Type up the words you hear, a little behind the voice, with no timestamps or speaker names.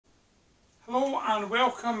Hello and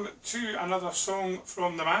welcome to another song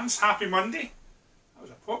from the manse. Happy Monday. That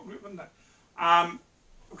was a pop group, wasn't it? I've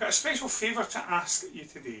got a special favour to ask you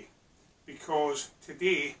today, because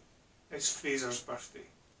today is Fraser's birthday.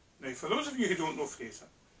 Now, for those of you who don't know Fraser,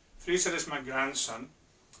 Fraser is my grandson,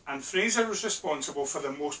 and Fraser was responsible for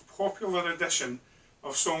the most popular edition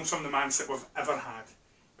of Songs from the Manse that we've ever had.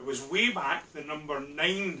 It was way back, the number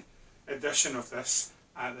 9 edition of this,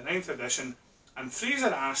 the 9th edition, and Fraser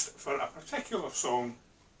asked for a particular song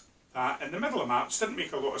that in the middle of March didn't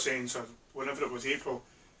make a lot of sense, or whenever it was April,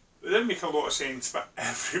 it didn't make a lot of sense, but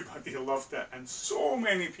everybody loved it, and so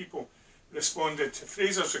many people responded to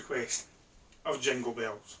Fraser's request of Jingle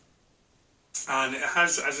Bells. And it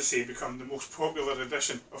has, as I say, become the most popular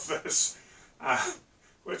edition of this,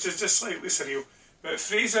 which is just slightly surreal. But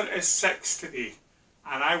Fraser is 6 today,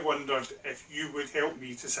 and I wondered if you would help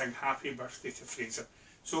me to sing happy birthday to Fraser.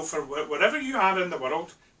 So for wherever you are in the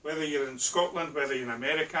world, whether you're in Scotland, whether you're in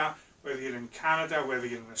America, whether you're in Canada, whether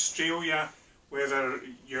you're in Australia, whether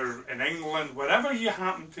you're in England, wherever you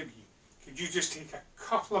happen to be, could you just take a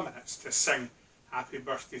couple of minutes to sing happy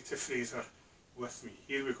birthday to Fraser with me?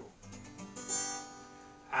 Here we go.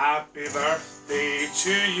 Happy birthday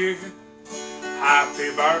to you,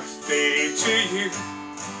 happy birthday to you,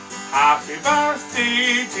 happy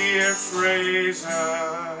birthday dear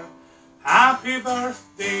Fraser. Happy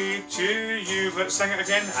birthday to you. Let's sing it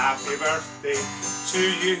again. Happy birthday to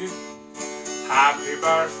you. Happy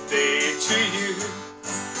birthday to you.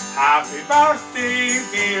 Happy birthday,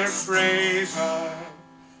 dear Fraser.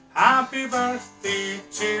 Happy birthday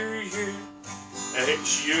to you.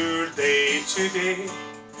 It's your day today,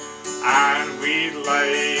 and we'd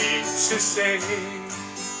like to say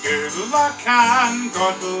good luck and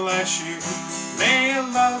God bless you. May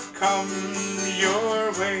love come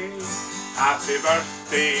your way. Happy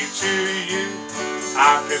birthday to you,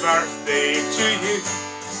 happy birthday to you,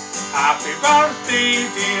 happy birthday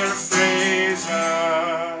dear Fraser,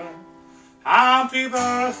 happy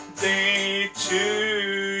birthday to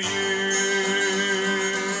you.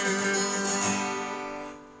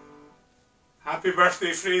 Happy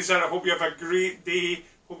birthday Fraser, I hope you have a great day,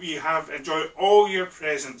 hope you have enjoyed all your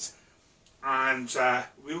presents, and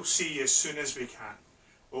we'll see you as soon as we can.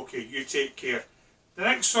 Okay, you take care. The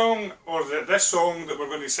next song, or this song that we're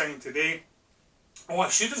going to sing today, I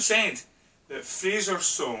should have said that Fraser's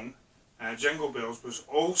song, Jingle Bells, was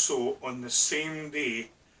also on the same day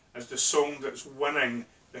as the song that's winning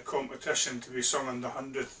the competition to be sung on the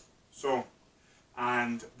 100th song.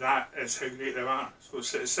 And that is how great they are. So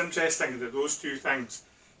it's interesting that those two things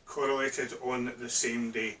correlated on the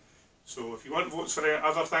same day. So if you want votes for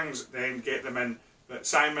other things, then get them in. But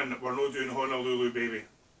Simon, we're not doing Honolulu Baby.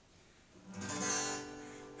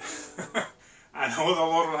 And all the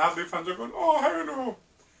Laurel and Hardy fans are going, oh, how no?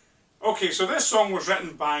 Okay, so this song was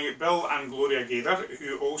written by Bill and Gloria Gaither,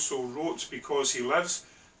 who also wrote Because He Lives,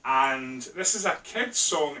 and this is a kids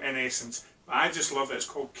song in essence, but I just love it. It's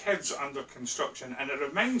called Kids Under Construction, and it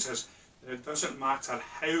reminds us that it doesn't matter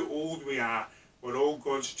how old we are, we're all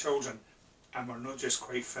God's children, and we're not just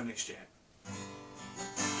quite finished yet.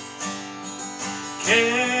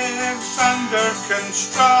 Kids under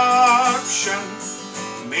construction,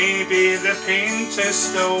 maybe the paint is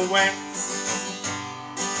still wet.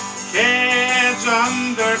 Kids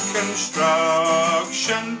under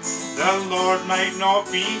construction, the Lord might not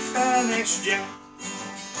be finished yet.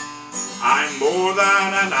 I'm more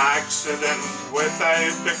than an accident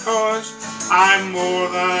without the cause, I'm more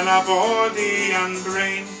than a body and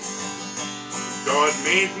brain. God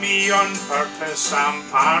made me on purpose, I'm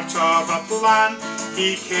part of a plan.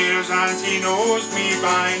 He cares and He knows me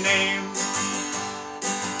by name.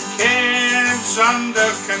 Kids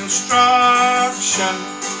under construction,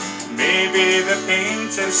 maybe the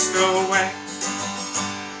paint is still wet.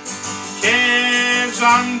 Kids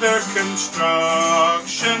under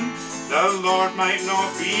construction, the Lord might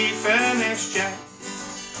not be finished yet.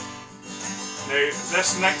 Now,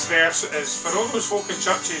 this next verse is for all those folk in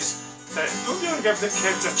churches that don't really give the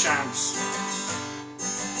kids a chance.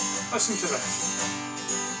 Listen to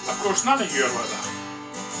this. Of course, none of you are like that.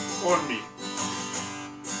 Or me.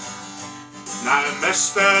 Now,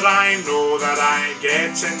 mister, I know that I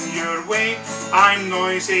get in your way. I'm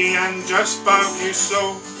noisy and just bug you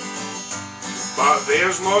so. But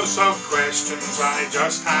there's lots of questions I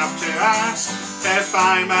just have to ask if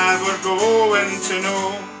I'm ever going to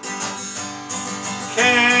know.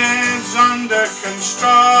 Kids under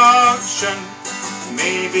construction,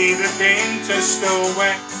 maybe the paint is still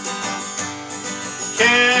wet.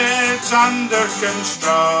 Kids under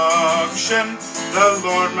construction, the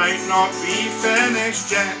Lord might not be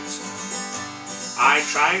finished yet. I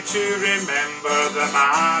try to remember the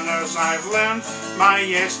manners I've learned, my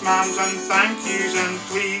yes ma'ams and thank yous and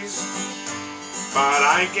please. But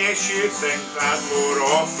I guess you think that more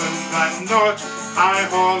often than not I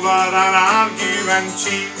holler and argue and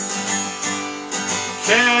tease.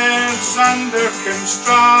 Kids under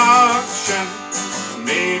construction,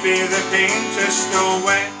 maybe the paint is still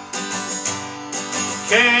wet.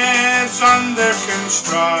 Kids under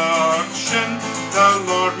construction, the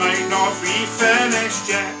Lord might not be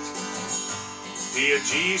finished yet. Dear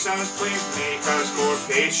Jesus, please make us more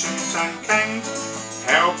patient and kind.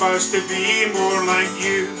 Help us to be more like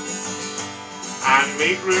you, and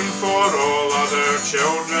make room for all other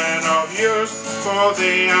children of yours, for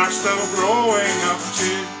they are still growing up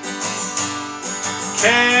too.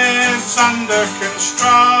 Kids under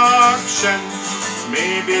construction,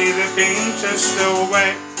 maybe the paint is still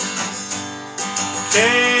wet.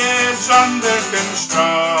 Kids under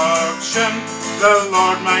construction, the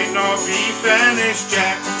Lord might not be finished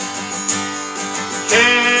yet.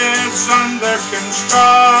 Kids under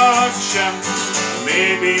construction,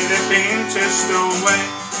 maybe the paint is still wet.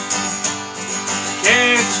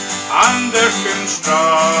 Kids under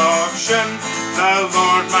construction, the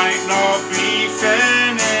Lord might not be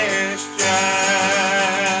finished yet.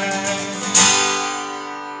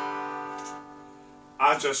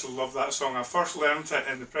 I just love that song. I first learned it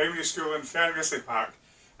in the primary school in Ferguson Park,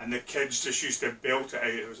 and the kids just used to belt it out.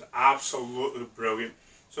 It was absolutely brilliant.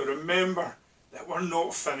 So remember that we're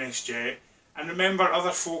not finished yet, and remember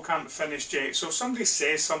other folk aren't finished yet. So if somebody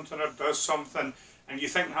says something or does something and you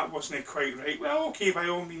think that wasn't quite right, well, okay, by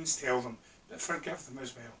all means tell them, but forgive them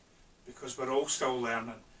as well, because we're all still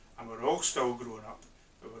learning and we're all still growing up,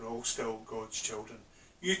 but we're all still God's children.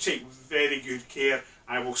 You take very good care.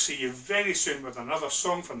 I will see you very soon with another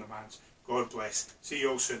song from the Manse. God bless. See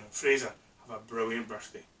you all soon. And Fraser, have a brilliant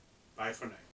birthday. Bye for now.